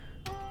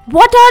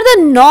What are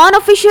the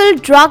non-official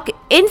drug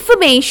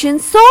information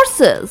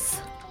sources?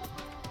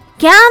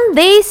 Can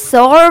they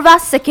serve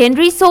as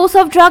secondary source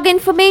of drug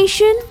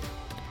information?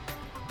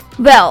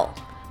 Well,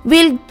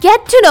 we'll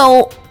get to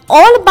know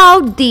all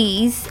about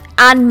these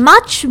and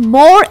much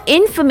more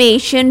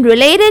information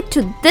related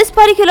to this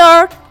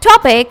particular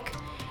topic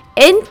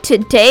in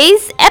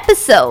today's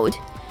episode.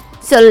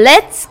 So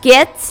let's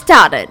get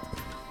started.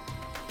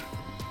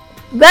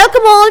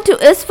 Welcome all to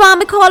Is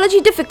Pharmacology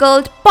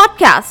Difficult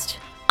podcast.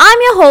 I'm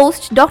your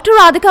host, Dr.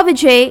 Radhika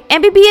Vijay,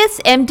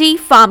 MBBS MD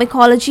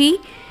Pharmacology,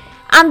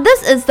 and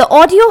this is the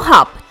audio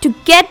hub to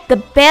get the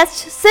best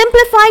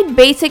simplified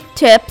basic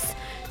tips,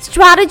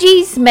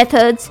 strategies,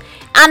 methods,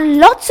 and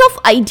lots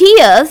of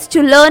ideas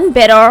to learn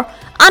better,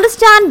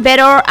 understand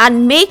better,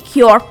 and make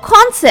your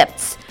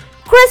concepts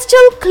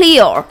crystal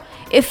clear.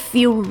 If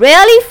you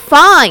really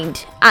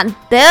find, and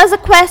there's a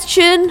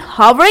question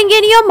hovering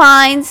in your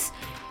minds,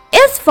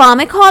 is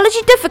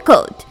pharmacology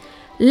difficult?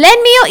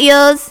 Lend me your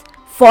ears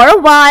for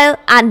a while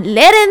and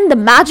let in the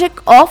magic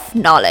of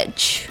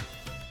knowledge.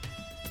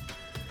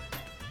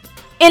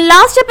 In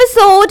last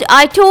episode,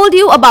 I told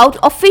you about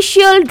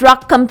official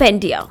drug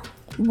compendia.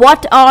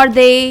 What are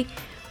they?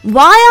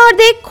 Why are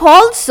they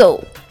called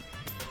so?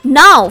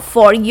 Now,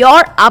 for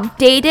your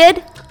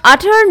updated,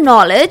 utter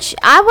knowledge,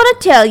 I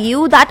want to tell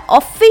you that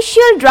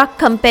official drug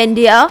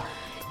compendia,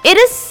 it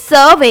is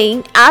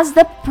serving as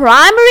the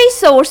primary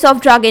source of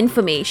drug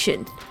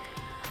information.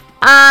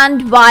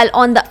 And while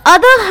on the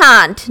other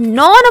hand,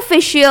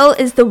 non-official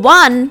is the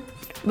one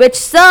which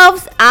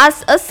serves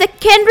as a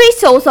secondary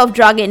source of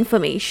drug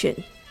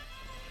information.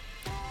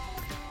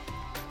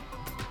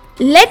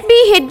 Let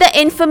me hit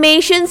the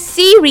information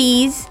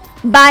series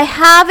by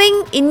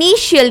having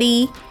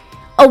initially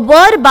a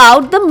word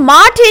about the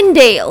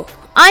Martindale.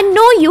 I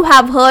know you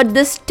have heard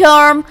this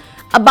term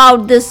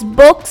about this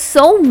book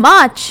so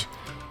much.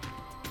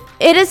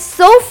 It is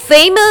so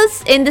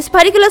famous in this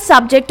particular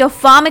subject of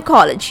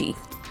pharmacology,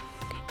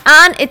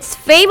 and it's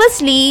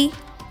famously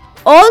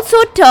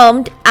also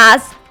termed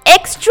as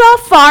extra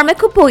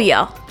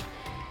pharmacopoeia,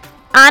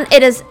 and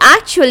it is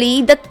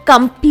actually the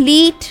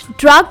complete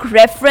drug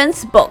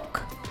reference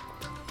book.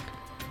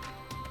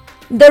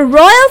 The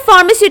Royal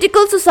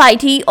Pharmaceutical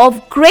Society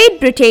of Great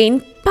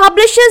Britain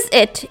publishes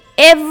it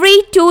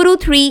every 2 to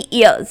 3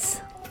 years.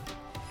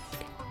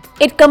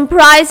 It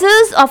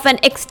comprises of an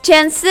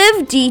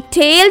extensive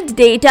detailed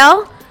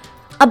data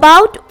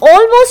about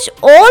almost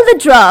all the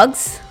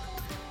drugs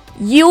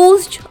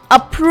used,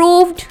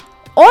 approved,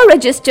 or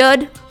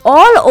registered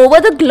all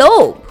over the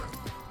globe.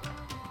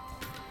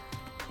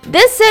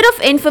 This set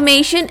of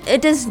information,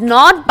 it is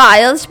not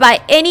biased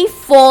by any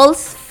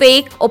false,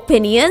 fake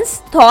opinions,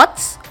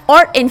 thoughts,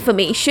 or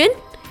information.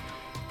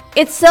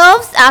 It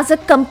serves as a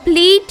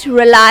complete,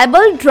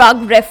 reliable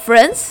drug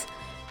reference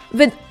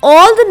with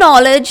all the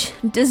knowledge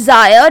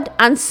desired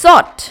and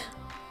sought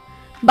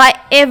by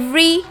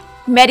every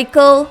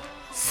medical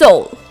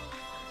soul.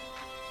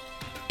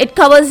 It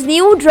covers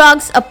new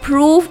drugs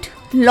approved,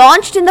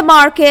 launched in the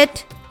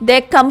market,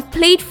 their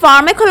complete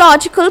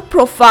pharmacological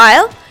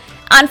profile,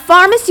 and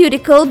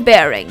pharmaceutical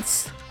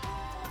bearings.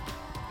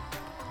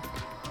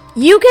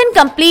 You can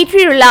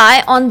completely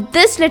rely on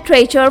this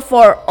literature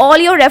for all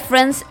your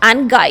reference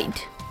and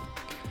guide.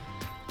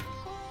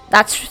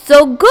 That's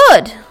so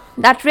good.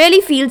 That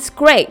really feels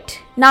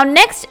great. Now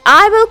next,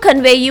 I will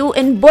convey you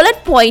in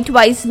bullet point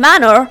wise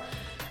manner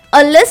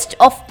a list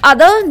of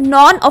other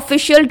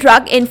non-official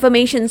drug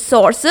information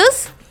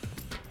sources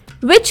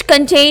which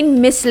contain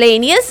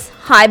miscellaneous,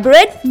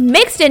 hybrid,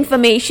 mixed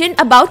information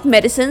about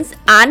medicines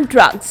and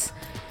drugs.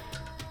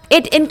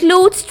 It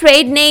includes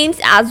trade names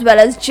as well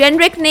as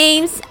generic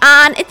names,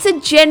 and it's a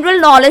general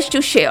knowledge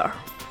to share.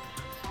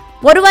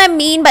 What do I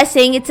mean by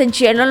saying it's a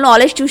general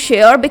knowledge to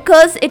share?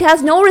 Because it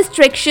has no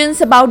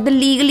restrictions about the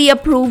legally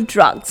approved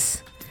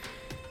drugs.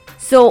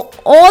 So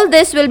all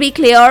this will be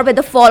clear with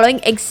the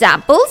following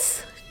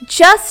examples.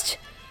 Just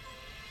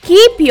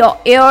keep your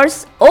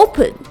ears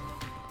open.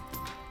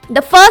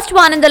 The first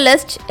one in the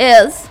list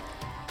is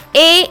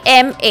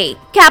AMA,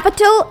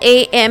 capital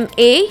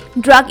AMA,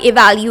 drug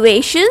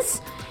evaluations,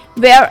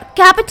 where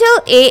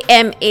capital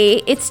AMA,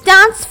 it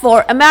stands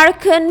for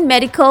American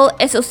Medical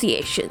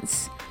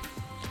Associations.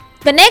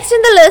 The next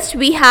in the list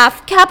we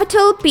have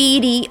capital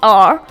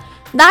PDR,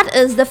 that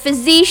is the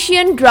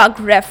Physician Drug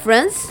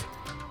Reference.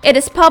 It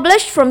is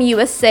published from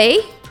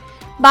USA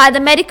by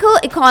the Medical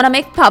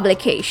Economic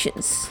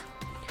Publications.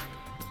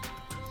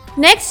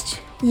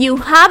 Next you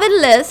have in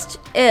list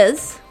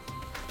is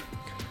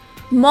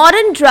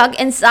Modern Drug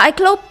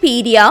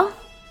Encyclopedia.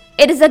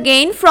 It is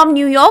again from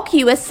New York,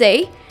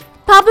 USA,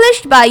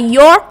 published by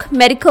York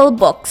Medical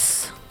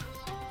Books.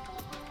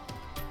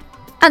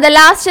 And the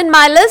last in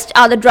my list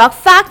are the drug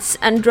facts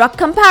and drug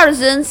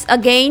comparisons,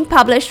 again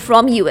published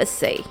from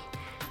USA.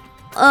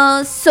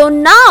 So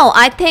now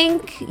I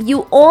think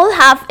you all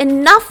have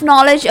enough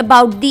knowledge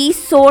about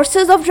these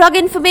sources of drug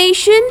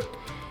information.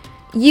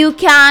 You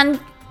can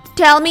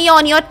tell me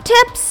on your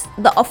tips,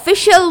 the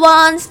official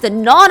ones, the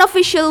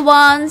non-official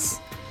ones.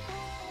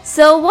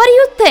 So what do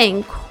you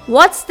think?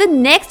 What's the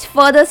next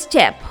further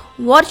step?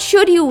 What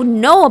should you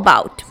know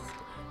about?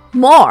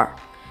 More.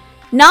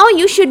 Now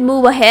you should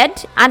move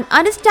ahead and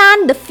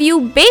understand the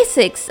few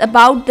basics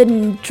about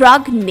the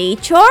drug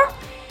nature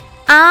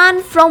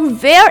and from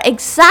where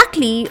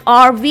exactly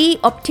are we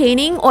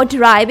obtaining or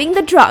deriving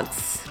the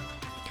drugs.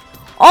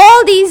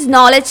 All these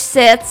knowledge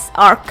sets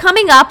are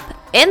coming up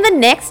in the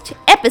next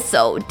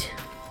episode.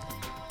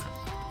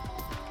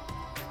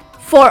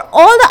 For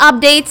all the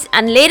updates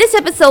and latest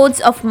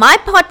episodes of my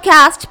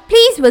podcast,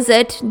 please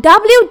visit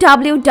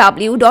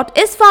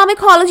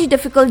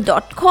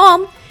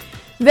www.ispharmacologydifficult.com,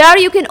 where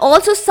you can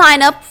also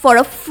sign up for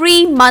a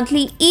free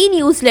monthly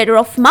e-newsletter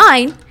of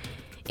mine.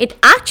 It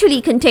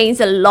actually contains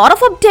a lot of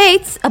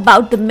updates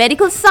about the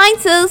medical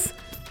sciences,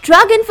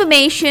 drug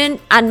information,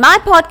 and my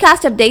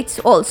podcast updates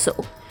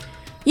also.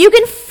 You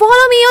can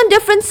follow me on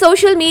different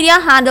social media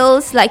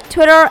handles like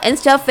Twitter,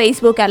 Insta,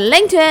 Facebook, and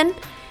LinkedIn.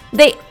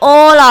 They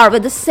all are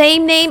with the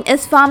same name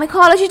as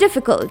Pharmacology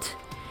Difficult.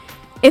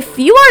 If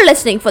you are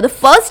listening for the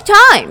first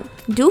time,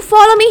 do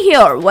follow me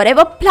here,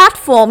 whatever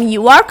platform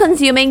you are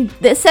consuming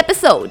this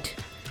episode.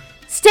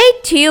 Stay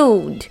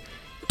tuned.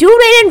 Do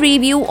rate and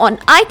review on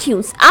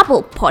iTunes,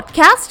 Apple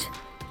Podcast.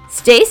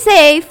 Stay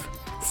safe,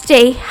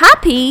 stay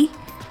happy,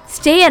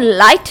 stay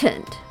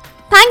enlightened.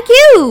 Thank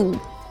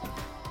you.